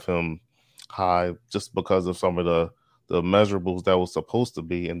people have him high just because of some of the measurables that was supposed to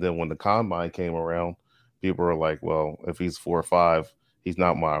be. And then when the combine came around, people were like, well, if he's 4 or 5, he's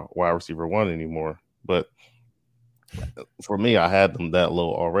not my wide receiver 1 anymore. But for me, I had them that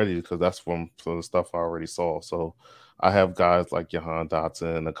low already because that's from the stuff I already saw. So I have guys like Jahan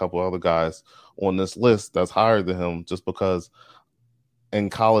Dotson and a couple other guys on this list that's higher than him just because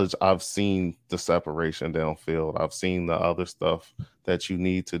in college I've seen the separation downfield. I've seen the other stuff that you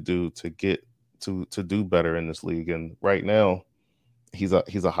need to do to get to do better in this league. And right now, he's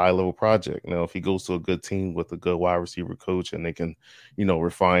a high level project. Now, if he goes to a good team with a good wide receiver coach and they can,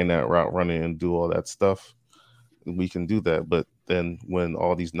 refine that route running and do all that stuff, we can do that. But then when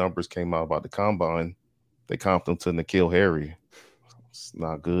all these numbers came out about the combine, they comped him to N'Keal Harry. It's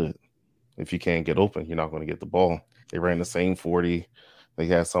not good. If you can't get open, you're not going to get the ball. They ran the same 40. They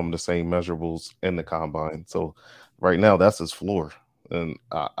had some of the same measurables in the combine. So right now, that's his floor, and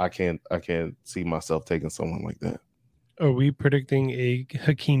I can't see myself taking someone like that. Are we predicting a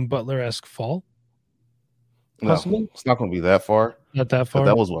Hakeem Butler-esque fall? Possibly? No, it's not going to be that far. Not that far. But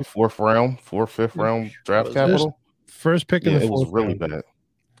that was what, fifth round draft capital. First pick in the fourth. It was really bad.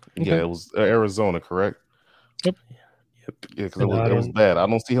 Okay. Yeah, it was Arizona, correct? Yep. Yeah, because it was bad. I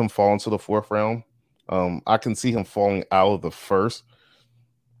don't see him falling to the fourth round. I can see him falling out of the first,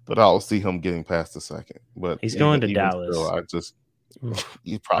 but I don't see him getting past the second. But he's going to Dallas. Still,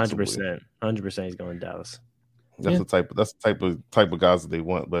 he probably 100%. He's going to Dallas. That's the type of guys that they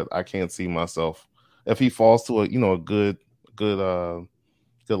want. But I can't see myself if he falls to a good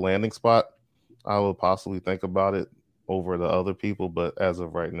landing spot. I would possibly think about it over the other people, but as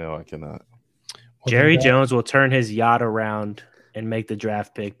of right now, I cannot. Jerry Jones will turn his yacht around and make the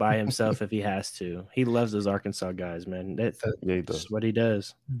draft pick by himself if he has to. He loves those Arkansas guys, man. That's what he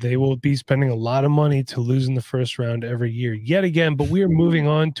does. They will be spending a lot of money to lose in the first round every year yet again, but we are moving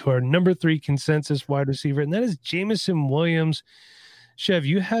on to our number 3 consensus wide receiver, and that is Jameson Williams. Chev,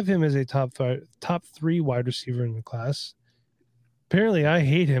 you have him as a top 3 wide receiver in the class. Apparently, I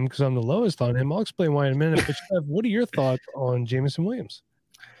hate him because I'm the lowest on him. I'll explain why in a minute. But Chev, what are your thoughts on Jameson Williams?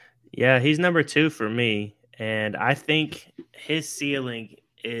 Yeah, he's number 2 for me. And I think his ceiling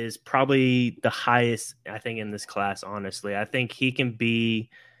is probably the highest, I think, in this class, honestly. I think he can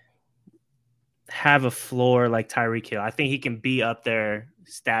have a floor like Tyreek Hill. I think he can be up there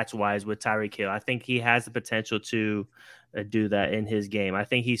stats-wise with Tyreek Hill. I think he has the potential to do that in his game. I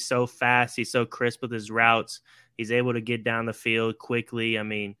think he's so fast. He's so crisp with his routes. He's able to get down the field quickly. I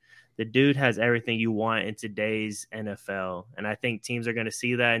mean, the dude has everything you want in today's NFL. And I think teams are going to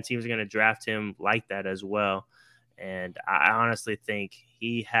see that, and teams are going to draft him like that as well. And I honestly think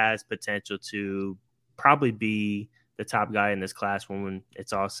he has potential to probably be the top guy in this class when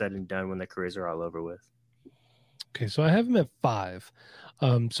it's all said and done, when the careers are all over with. Okay, so I have him at 5.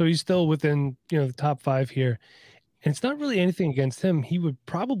 So he's still within, the top 5 here. And it's not really anything against him. He would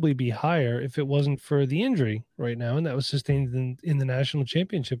probably be higher if it wasn't for the injury right now, and that was sustained in the national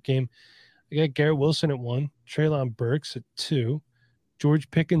championship game. I got Garrett Wilson at 1, Treylon Burks at 2,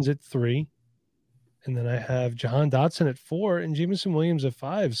 George Pickens at 3, and then I have Jahan Dotson at 4 and Jameson Williams at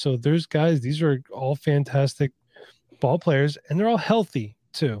 5. So there's guys, these are all fantastic ball players, and they're all healthy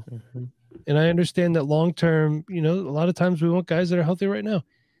too. Mm-hmm. And I understand that long-term, a lot of times we want guys that are healthy right now.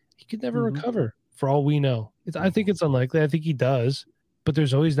 He could never recover for all we know. I think it's unlikely. I think he does, but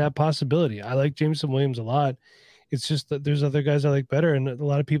there's always that possibility. I like Jameson Williams a lot. It's just that there's other guys I like better, and a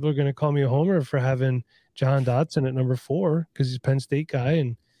lot of people are going to call me a homer for having Jahan Dotson at number 4 because he's a Penn State guy,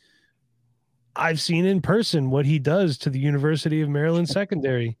 and I've seen in person what he does to the University of Maryland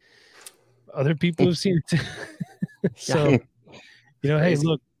secondary. Other people have seen it too. So, hey,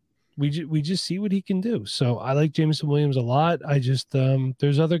 look, we just see what he can do. So I like Jameson Williams a lot. I just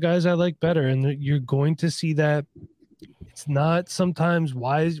there's other guys I like better, and you're going to see that. It's not sometimes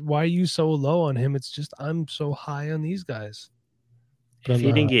why are you so low on him? It's just I'm so high on these guys. But if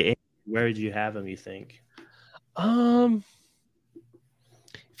he didn't get in, where would you have him, you think? If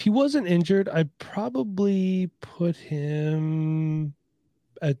he wasn't injured, I'd probably put him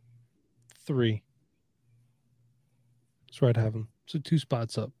at 3. That's where I'd have him. So 2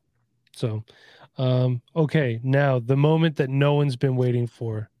 spots up. So, okay, now the moment that no one's been waiting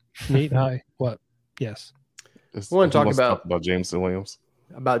for. Nate, hi. What? Yes. I want to talk about Jameson Williams.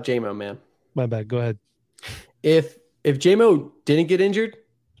 About J-Mo, man. My bad. Go ahead. If J-Mo didn't get injured,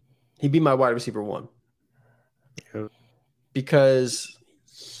 he'd be my wide receiver 1. Because,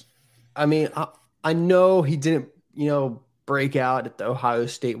 I mean, I know he didn't, break out at the Ohio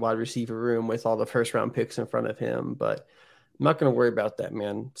State wide receiver room with all the first-round picks in front of him, but I'm not going to worry about that,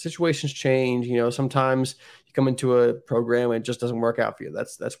 man. Situations change. Sometimes you come into a program and it just doesn't work out for you.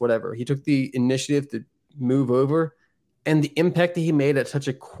 That's whatever. He took the initiative to move over, and the impact that he made at such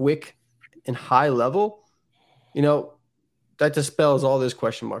a quick and high level, that dispels all those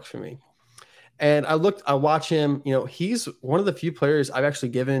question marks for me. And I watch him, he's one of the few players I've actually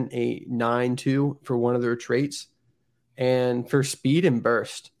given a 9-2 for one of their traits, and for speed and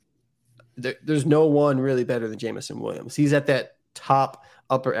burst. There's no one really better than Jameson Williams. He's at that top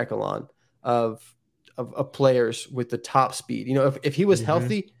upper echelon of players with the top speed. If he was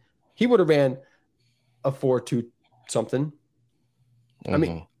healthy, he would have ran a 4.2 something. I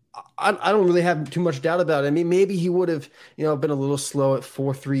mean, I don't really have too much doubt about it. I mean, maybe he would have, been a little slow at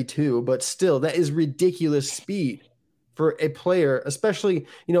 4.32, but still, that is ridiculous speed for a player, especially,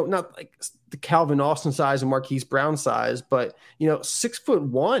 not like the Calvin Austin size and Marquise Brown size, but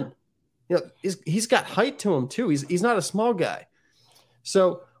 6'1". He's got height to him too. He's not a small guy.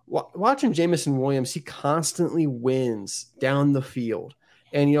 So watching Jameson Williams, he constantly wins down the field.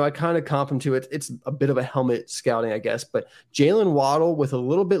 And, I kind of comp him to it. It's a bit of a helmet scouting, I guess. But Jalen Waddle with a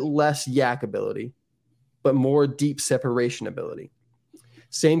little bit less yak ability, but more deep separation ability.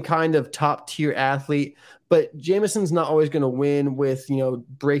 Same kind of top tier athlete. But Jameson's not always going to win with,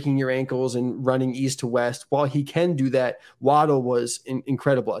 breaking your ankles and running east to west. While he can do that, Waddle was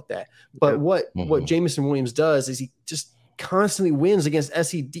incredible at that. But what Jameson Williams does is he just constantly wins against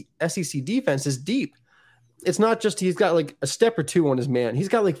SEC defenses deep. It's not just he's got like a step or two on his man. He's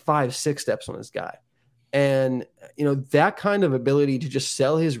got like 5-6 steps on his guy. And, that kind of ability to just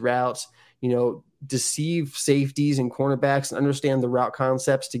sell his routes, deceive safeties and cornerbacks and understand the route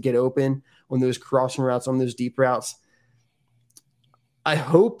concepts to get open on those crossing routes, on those deep routes. I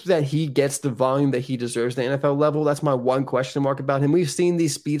hope that he gets the volume that he deserves at the NFL level. That's my one question mark about him. We've seen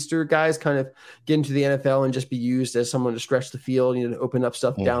these speedster guys kind of get into the NFL and just be used as someone to stretch the field, to open up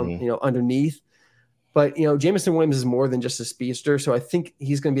stuff down, underneath. But, Jameson Williams is more than just a speedster. So I think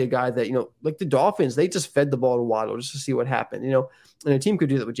he's going to be a guy that, like the Dolphins, they just fed the ball to Waddle just to see what happened, and a team could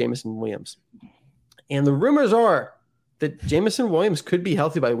do that with Jameson Williams. And the rumors are that Jameson Williams could be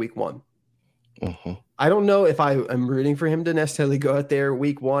healthy by week 1. Mm-hmm. I don't know if I am rooting for him to necessarily go out there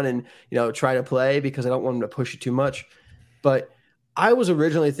week 1 and, try to play because I don't want him to push it too much. But I was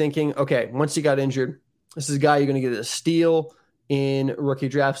originally thinking, okay, once he got injured, this is a guy you're going to get a steal in rookie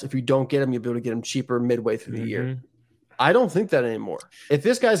drafts. If you don't get him, you'll be able to get him cheaper midway through the year. I don't think that anymore. If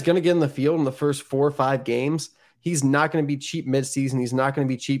this guy's going to get in the field in the first 4 or 5 games, he's not going to be cheap midseason. He's not going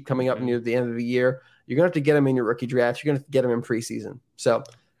to be cheap coming up near the end of the year. You're going to have to get him in your rookie drafts. You're going to get him in preseason. So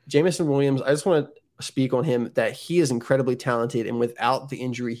Jameson Williams, I just want to speak on him that he is incredibly talented, and without the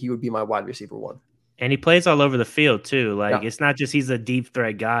injury, he would be my wide receiver 1. And he plays all over the field too. Like It's not just he's a deep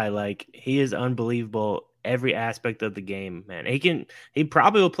threat guy. Like he is unbelievable every aspect of the game, man. He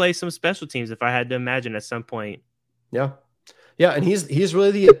probably will play some special teams if I had to imagine at some point. Yeah. Yeah, and he's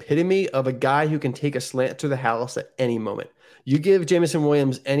really the epitome of a guy who can take a slant to the house at any moment. You give Jameson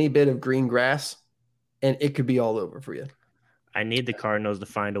Williams any bit of green grass, and it could be all over for you. I need the Cardinals to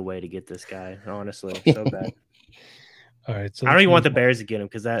find a way to get this guy, honestly, so bad. All right, so I don't even want the Bears to get him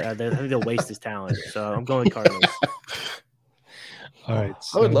because I think they'll waste his talent. So I'm going Cardinals. All right,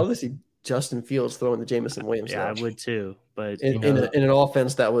 I would love to see Justin Fields throwing the Jameson Williams. Yeah, I would too. But in an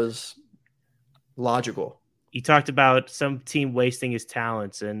offense that was logical. You talked about some team wasting his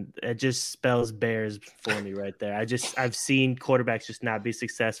talents, and it just spells Bears for me right there. I've seen quarterbacks just not be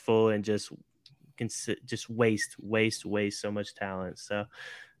successful and just waste so much talent. So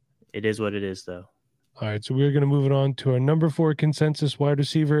it is what it is, though. All right, so we're going to move it on to our number 4 consensus wide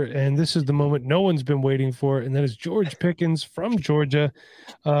receiver, and this is the moment no one's been waiting for, and that is George Pickens from Georgia.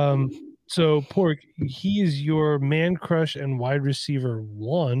 So, Pork, he is your man crush and wide receiver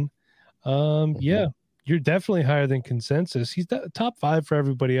 1. Yeah, you're definitely higher than consensus. He's top 5 for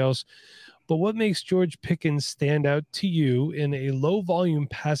everybody else. But what makes George Pickens stand out to you in a low-volume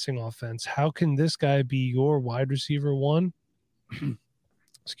passing offense? How can this guy be your wide receiver 1?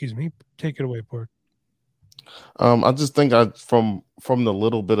 Excuse me. Take it away, Pork. I just think from the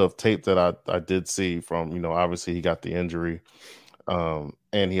little bit of tape that I did see from, obviously he got the injury,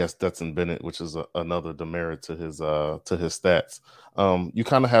 and he has Stetson Bennett, which is another demerit to his stats. You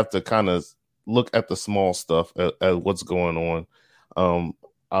kind of have to kind of look at the small stuff at what's going on.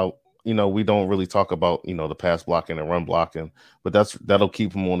 We don't really talk about, the pass blocking and run blocking, but that'll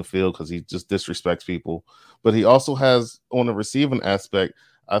keep him on the field because he just disrespects people. But he also has, on the receiving aspect,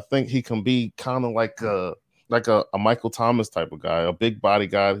 I think he can be kind of like a Michael Thomas type of guy, a big body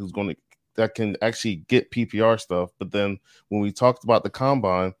guy that can actually get PPR stuff. But then when we talked about the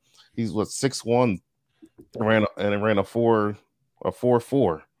combine, he's 6'1", ran a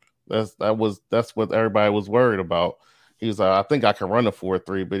 4.4. That's what everybody was worried about. He was like, I think I can run a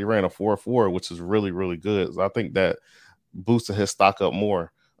 4.3, but he ran a 4.4, which is really, really good. So I think that boosted his stock up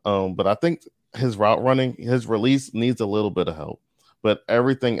more. But I think his route running, his release needs a little bit of help. But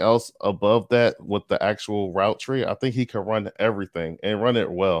everything else above that with the actual route tree, I think he can run everything and run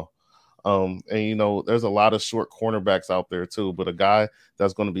it well. And, there's a lot of short cornerbacks out there too. But a guy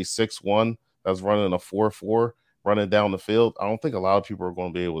that's going to be 6'1", that's running a 4.4, running down the field, I don't think a lot of people are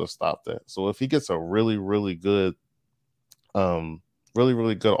going to be able to stop that. So if he gets a really, really good, really,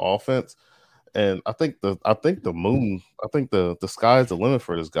 really good offense, And I think the sky's the limit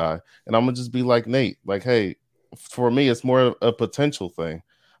for this guy. And I'm gonna just be like Nate, like, hey, for me, it's more a potential thing.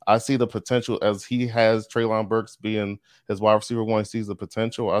 I see the potential as he has Treylon Burks being his wide receiver one. He sees the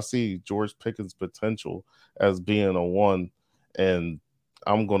potential. I see George Pickens' potential as being a one, and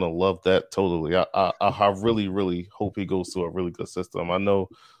I'm gonna love that totally. I really, really hope he goes to a really good system. I know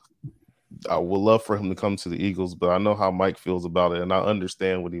I would love for him to come to the Eagles, but I know how Mike feels about it, and I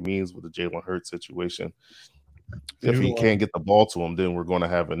understand what he means with the Jalen Hurts situation. If he can't get the ball to him, then we're going to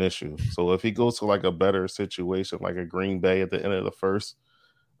have an issue. So if he goes to like a better situation, like a Green Bay at the end of the first,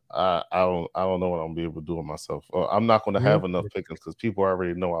 I don't know what I'm gonna be able to do with myself. I'm not going to have enough Pickens because people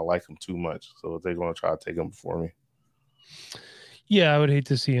already know I like him too much, so they're going to try to take him before me. Yeah, I would hate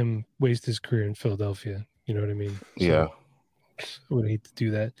to see him waste his career in Philadelphia. You know what I mean? So, Yeah, I would hate to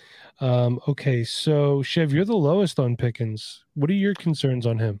do that. Okay, so Chev, you're the lowest on Pickens. What are your concerns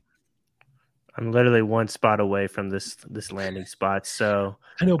on him? I'm literally one spot away from this landing spot. So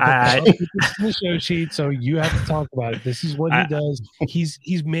I know, but the show sheet, so you have to talk about it. This is what he does.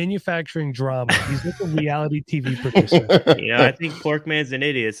 He's manufacturing drama. He's like a reality TV producer. I think Porkman's an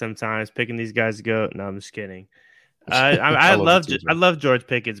idiot sometimes picking these guys to go. No, I'm just kidding. I love George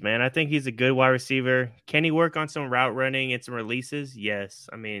Pickens, man. I think he's a good wide receiver. Can he work on some route running and some releases? Yes.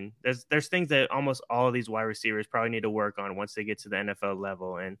 I mean, there's things that almost all of these wide receivers probably need to work on once they get to the NFL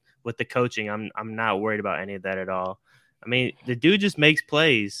level. And with the coaching, I'm not worried about any of that at all. I mean, the dude just makes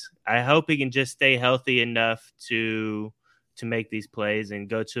plays. I hope he can just stay healthy enough to make these plays and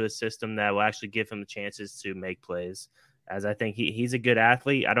go to a system that will actually give him the chances to make plays. As I think he's a good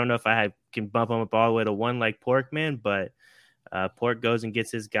athlete. I don't know if I can bump him up all the way to one like Porkman, but Pork goes and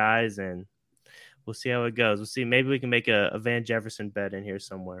gets his guys, and we'll see how it goes. We'll see. Maybe we can make a Van Jefferson bet in here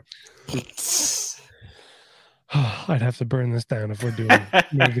somewhere. I'd have to burn this down if we're doing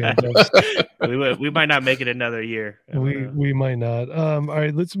Van Jefferson. We might not make it another year. We might not. All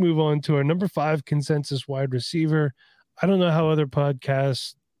right, let's move on to our number 5 consensus wide receiver. I don't know how other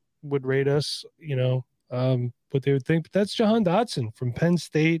podcasts would rate us, what they would think, but that's Jahan Dotson from Penn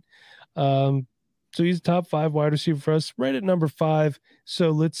State. So he's a top 5 wide receiver for us, right at number 5.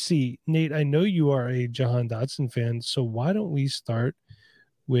 So let's see, Nate, I know you are a Jahan Dotson fan, so why don't we start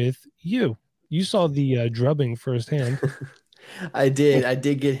with you? You saw the drubbing firsthand. I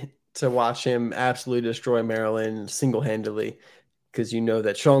did get to watch him absolutely destroy Maryland single-handedly, because you know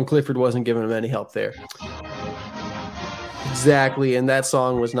that Sean Clifford wasn't giving him any help there. Exactly, and that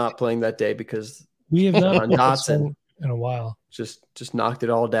song was not playing that day because we have not Dotson in a while. Just knocked it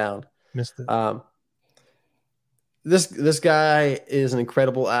all down. Missed it. This guy is an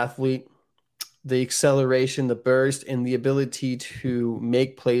incredible athlete. The acceleration, the burst, and the ability to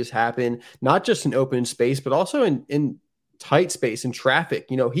make plays happen, not just in open space, but also in tight space, in traffic.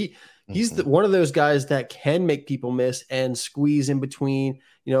 He's one of those guys that can make people miss and squeeze in between,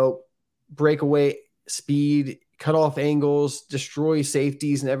 breakaway speed, cut off angles, destroy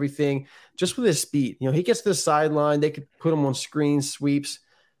safeties and everything just with his speed. He gets to the sideline. They could put him on screens, sweeps,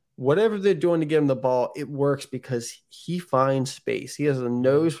 whatever they're doing to get him the ball. It works because he finds space. He has a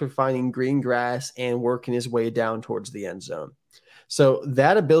nose for finding green grass and working his way down towards the end zone. So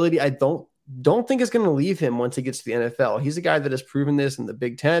that ability, I don't think is going to leave him once he gets to the NFL. He's a guy that has proven this in the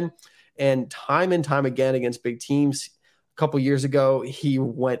Big Ten and time again against big teams. A couple years ago, he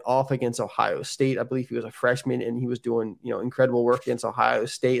went off against Ohio State. I believe he was a freshman, and he was doing incredible work against Ohio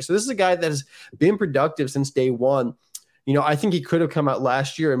State. So this is a guy that has been productive since day one. I think he could have come out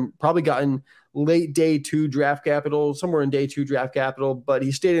last year and probably gotten late day 2 draft capital, somewhere in day 2 draft capital, but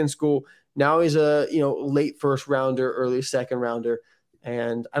he stayed in school. Now he's a late first rounder, early second rounder.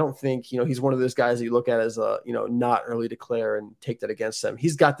 And I don't think, he's one of those guys that you look at as a, not early declare and take that against them.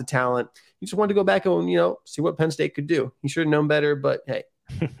 He's got the talent. He just wanted to go back and, see what Penn State could do. He should have known better, but hey,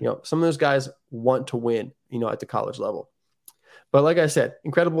 some of those guys want to win, at the college level. But like I said,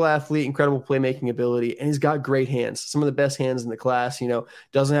 incredible athlete, incredible playmaking ability, and he's got great hands. Some of the best hands in the class,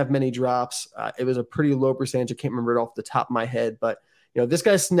 doesn't have many drops. It was a pretty low percentage. I can't remember it off the top of my head, but this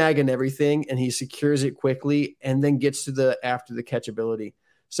guy's snagging everything, and he secures it quickly and then gets to the after the catch ability.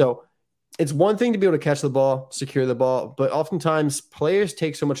 So it's one thing to be able to catch the ball, secure the ball, but oftentimes players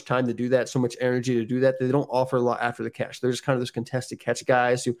take so much time to do that, so much energy to do that, they don't offer a lot after the catch. They're just kind of those contested catch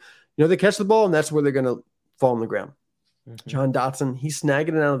guys who, they catch the ball, and that's where they're going to fall on the ground. Mm-hmm. Jahan Dotson, he's snagging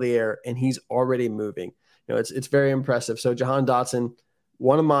it out of the air, and he's already moving. It's very impressive. So Jahan Dotson,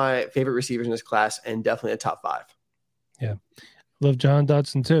 one of my favorite receivers in this class, and definitely a top 5. Yeah. Love Jahan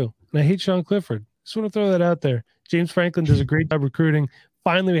Dotson too. And I hate Sean Clifford. Just want to throw that out there. James Franklin does a great job recruiting.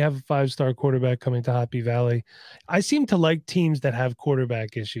 Finally, we have a 5-star quarterback coming to Happy Valley. I seem to like teams that have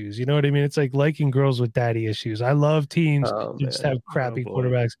quarterback issues. You know what I mean? It's like liking girls with daddy issues. I love teams Oh, that just man. have crappy boy.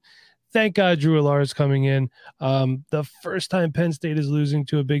 quarterbacks. Thank God Drew Allar is coming in. The first time Penn State is losing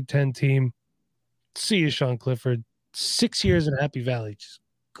to a Big Ten team. See you, Sean Clifford. 6 years in Happy Valley. Just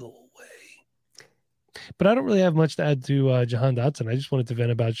go away. But I don't really have much to add to Jahan Dotson. I just wanted to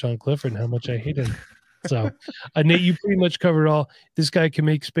vent about Sean Clifford and how much I hate him. So, Nate, you pretty much covered all. This guy can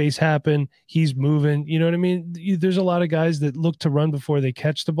make space happen. He's moving. You know what I mean? There's a lot of guys that look to run before they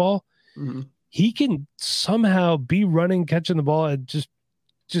catch the ball. Mm-hmm. He can somehow be running, catching the ball, and just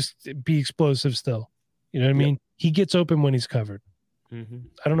be explosive still. You know what I mean? He gets open when he's covered. Mm-hmm.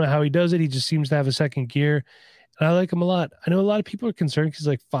 I don't know how he does it. He just seems to have a second gear. And I like him a lot. I know a lot of people are concerned because he's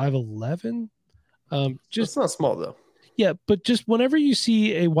like 5'11". It's not small, though. Yeah, but just whenever you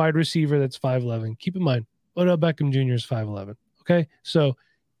see a wide receiver that's 5'11", keep in mind, Odell Beckham Jr. is 5'11". Okay? So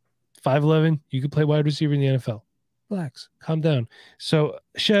 5'11", you could play wide receiver in the NFL. Relax. Calm down. So,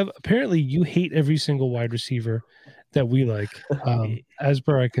 Chev, apparently you hate every single wide receiver that we like, as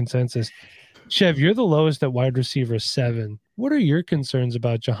per our consensus. Chev, you're the lowest at wide receiver 7. What are your concerns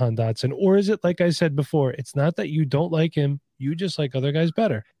about Jahan Dotson? Or is it, like I said before, it's not that you don't like him, you just like other guys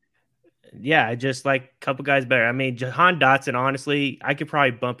better? Yeah, I just like a couple guys better. I mean, Jahan Dotson, honestly, I could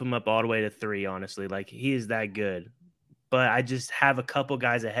probably bump him up all the way to 3, honestly. Like, he is that good. But I just have a couple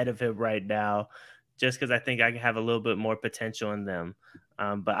guys ahead of him right now just because I think I can have a little bit more potential in them.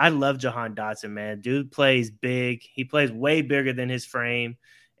 But I love Jahan Dotson, man. Dude plays big. He plays way bigger than his frame.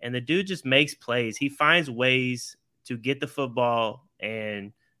 And the dude just makes plays. He finds ways to get the football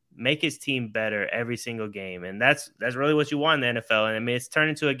and make his team better every single game. And that's really what you want in the NFL. And I mean, it's turned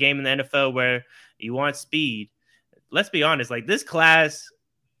into a game in the NFL where you want speed. Let's be honest, like, this class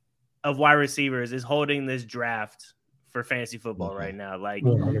of wide receivers is holding this draft for fantasy football right now. Like,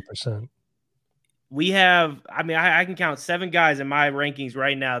 100%. we have, I mean, I can count 7 guys in my rankings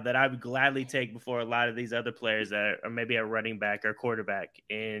right now that I would gladly take before a lot of these other players that are maybe a running back or quarterback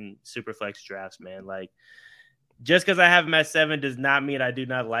in Superflex drafts, man. Like, just because I have him at 7 does not mean I do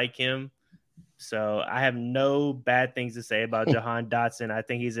not like him. So I have no bad things to say about Jahan Dotson. I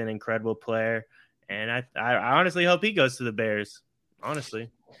think he's an incredible player. And I honestly hope he goes to the Bears. Honestly,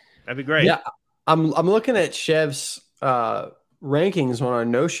 that'd be great. Yeah, I'm looking at Chev's rankings on our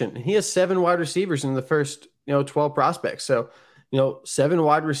Notion. He has 7 wide receivers in the first 12 prospects. So 7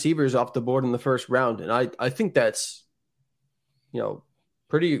 wide receivers off the board in the first round, and I think that's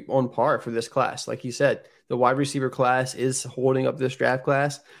pretty on par for this class. Like you said, the wide receiver class is holding up this draft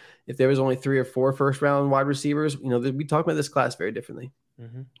class. If there was only 3 or 4 first round wide receivers, we talk about this class very differently.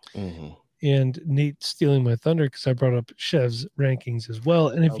 Mm-hmm. Mm-hmm. And Nate stealing my thunder because I brought up Chev's rankings as well.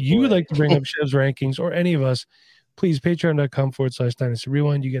 And if you would like to bring up Chev's rankings or any of us, please patreon.com/Dynasty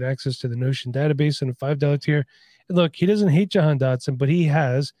Rewind. You get access to the Notion database and a $5 tier. And look, he doesn't hate Jahan Dotson, but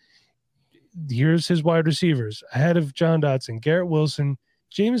here's his wide receivers ahead of Jahan Dotson: Garrett Wilson,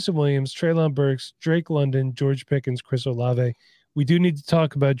 Jameson Williams, Treylon Burks, Drake London, George Pickens, Chris Olave. We do need to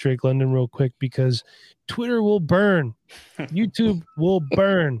talk about Drake London real quick because Twitter will burn. YouTube will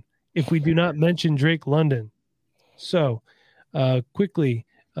burn if we do not mention Drake London. So quickly,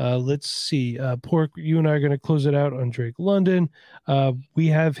 let's see. Pork, you and I are going to close it out on Drake London. We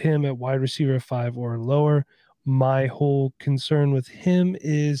have him at wide receiver 5 or lower. My whole concern with him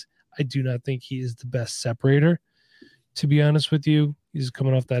is I do not think he is the best separator. To be honest with you, he's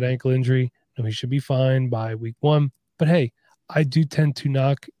coming off that ankle injury. No, he should be fine by week 1. But hey, I do tend to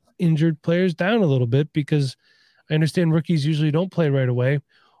knock injured players down a little bit because I understand rookies usually don't play right away,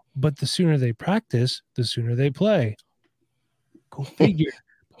 but the sooner they practice, the sooner they play. Go figure.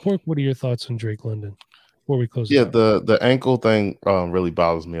 Pork, what are your thoughts on Drake London before we close? Yeah, the ankle thing really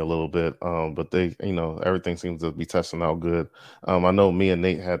bothers me a little bit. But they, everything seems to be testing out good. I know me and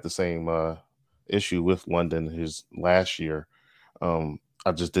Nate had the same issue with London his last year.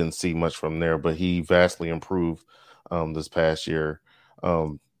 I just didn't see much from there, but he vastly improved this past year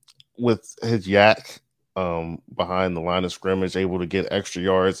with his yak behind the line of scrimmage, able to get extra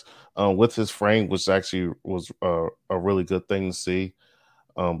yards with his frame, which actually was a really good thing to see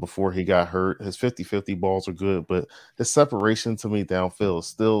before he got hurt. His 50-50 balls are good, but his separation to me downfield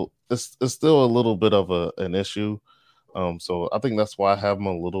is still a little bit of an issue. So I think that's why I have him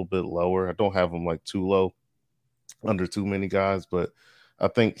a little bit lower. I don't have him like too low, under too many guys, but I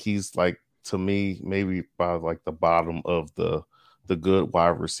think he's like, to me, maybe by like the bottom of the good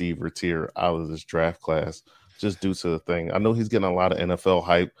wide receiver tier out of this draft class, just due to the thing. I know he's getting a lot of NFL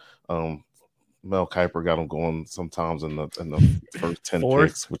hype. Mel Kiper got him going sometimes in the first 10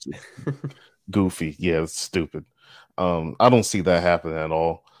 picks, which is goofy. Yeah, it's stupid. I don't see that happening at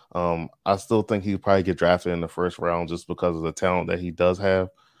all. I still think he'll probably get drafted in the first round just because of the talent that he does have.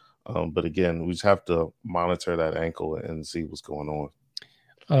 But again, we just have to monitor that ankle and see what's going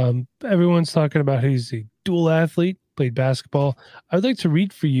on. Everyone's talking about he's a dual athlete, played basketball. I would like to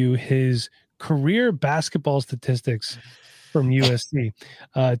read for you his career basketball statistics from USC.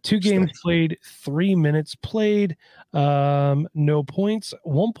 2 games played, 3 minutes played, no points,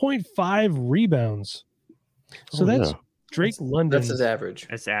 1.5 rebounds. So that's Drake London. That's his average.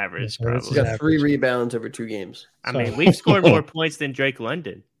 That's average. He's got 3 rebounds over 2 games. I mean, we've scored more points than Drake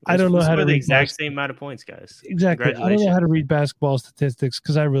London. I don't know how to the read exact same amount of points, guys. Exactly. I don't know how to read basketball statistics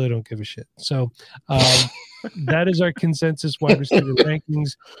because I really don't give a shit. So that is our consensus wide receiver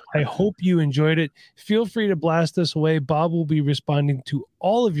rankings. I hope you enjoyed it. Feel free to blast us away. Bob will be responding to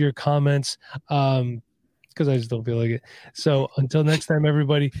all of your comments because I just don't feel like it. So until next time,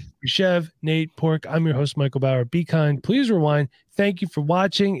 everybody, for Chev, Nate, Pork, I'm your host, Michael Bauer. Be kind. Please rewind. Thank you for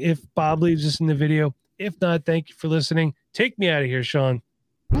watching. If Bob leaves us in the video, if not, thank you for listening. Take me out of here, Sean.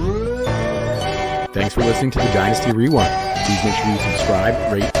 Thanks for listening to the Dynasty Rewind. Please make sure you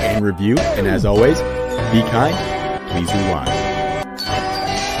subscribe, rate, and review. And as always, be kind. Please rewind.